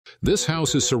This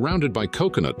house is surrounded by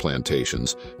coconut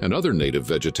plantations and other native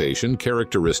vegetation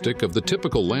characteristic of the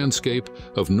typical landscape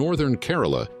of northern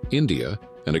Kerala, India,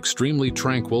 an extremely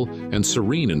tranquil and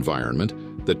serene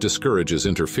environment that discourages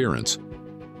interference.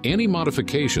 Any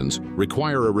modifications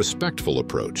require a respectful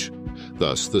approach.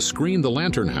 Thus, the screen the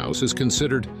lantern house is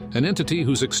considered an entity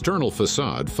whose external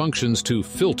facade functions to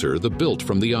filter the built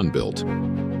from the unbuilt.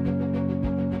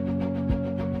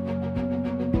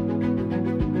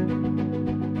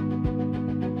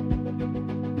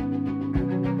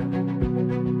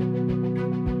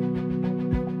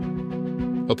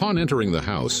 Upon entering the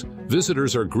house,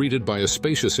 visitors are greeted by a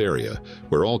spacious area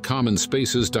where all common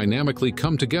spaces dynamically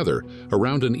come together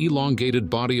around an elongated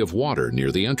body of water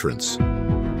near the entrance.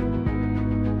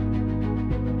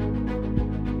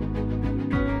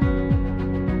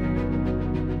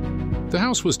 The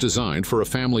house was designed for a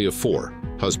family of 4,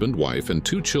 husband, wife, and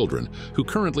 2 children who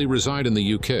currently reside in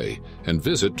the UK and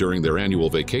visit during their annual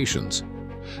vacations.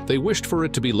 They wished for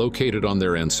it to be located on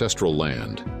their ancestral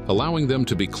land, allowing them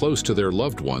to be close to their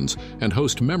loved ones and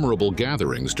host memorable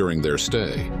gatherings during their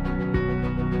stay.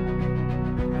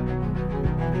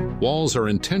 Walls are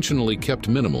intentionally kept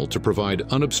minimal to provide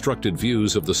unobstructed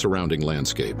views of the surrounding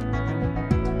landscape.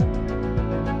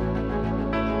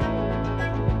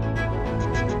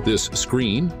 This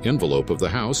screen, envelope of the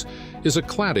house, is a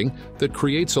cladding that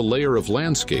creates a layer of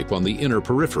landscape on the inner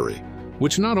periphery,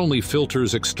 which not only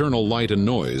filters external light and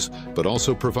noise, but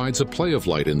also provides a play of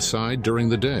light inside during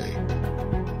the day.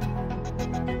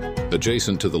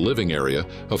 Adjacent to the living area,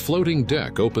 a floating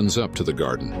deck opens up to the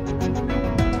garden.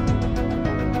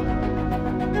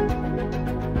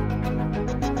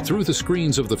 Through the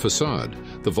screens of the facade,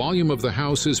 the volume of the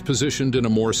house is positioned in a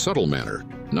more subtle manner,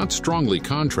 not strongly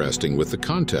contrasting with the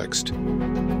context.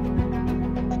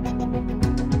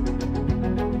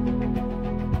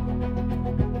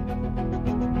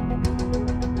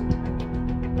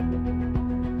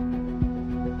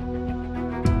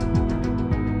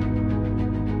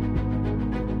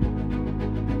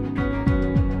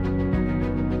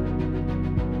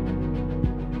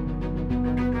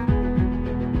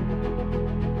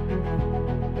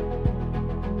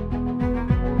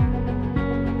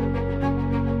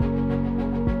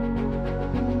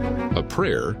 A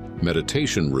prayer,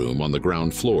 meditation room on the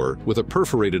ground floor with a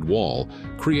perforated wall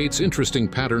creates interesting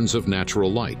patterns of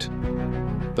natural light.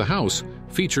 The house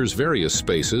features various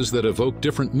spaces that evoke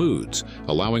different moods,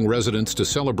 allowing residents to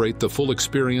celebrate the full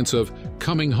experience of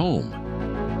coming home.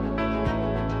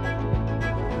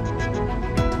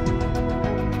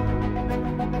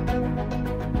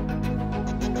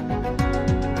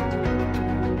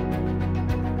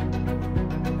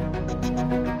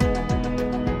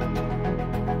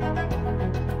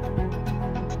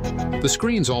 The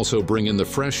screens also bring in the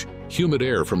fresh, humid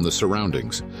air from the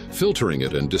surroundings, filtering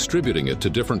it and distributing it to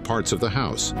different parts of the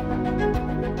house.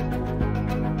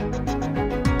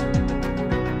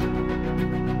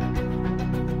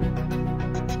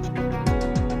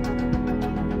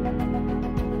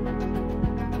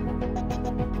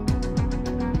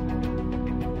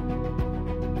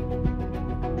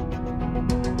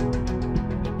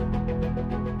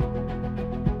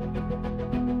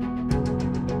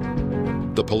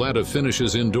 The palette of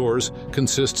finishes indoors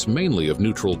consists mainly of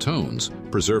neutral tones,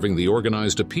 preserving the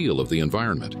organized appeal of the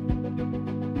environment.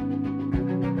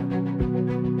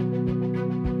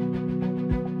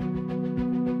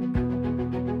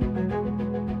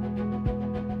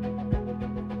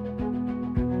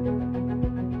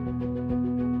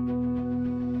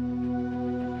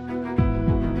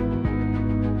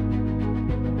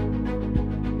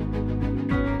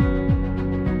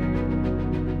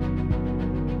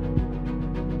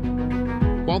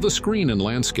 While the screen and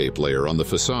landscape layer on the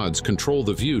facades control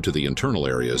the view to the internal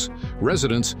areas,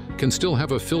 residents can still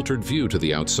have a filtered view to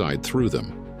the outside through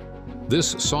them. This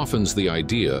softens the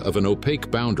idea of an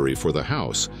opaque boundary for the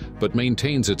house, but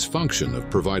maintains its function of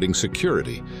providing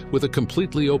security with a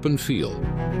completely open feel.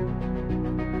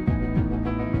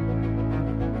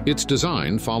 Its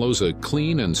design follows a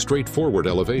clean and straightforward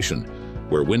elevation,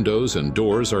 where windows and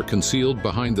doors are concealed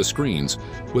behind the screens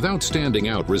without standing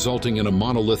out, resulting in a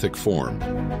monolithic form.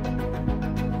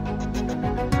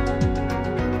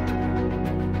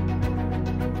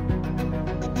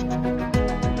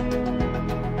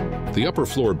 The upper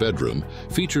floor bedroom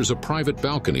features a private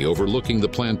balcony overlooking the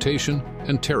plantation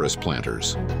and terrace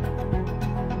planters.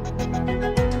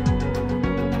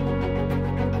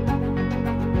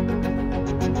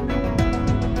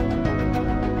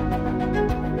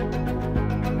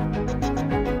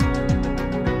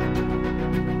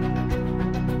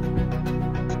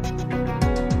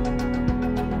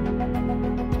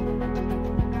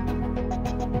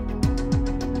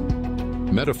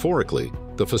 Metaphorically,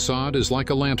 the facade is like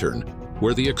a lantern,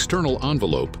 where the external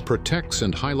envelope protects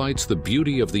and highlights the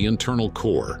beauty of the internal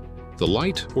core, the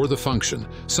light or the function,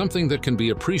 something that can be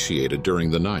appreciated during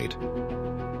the night.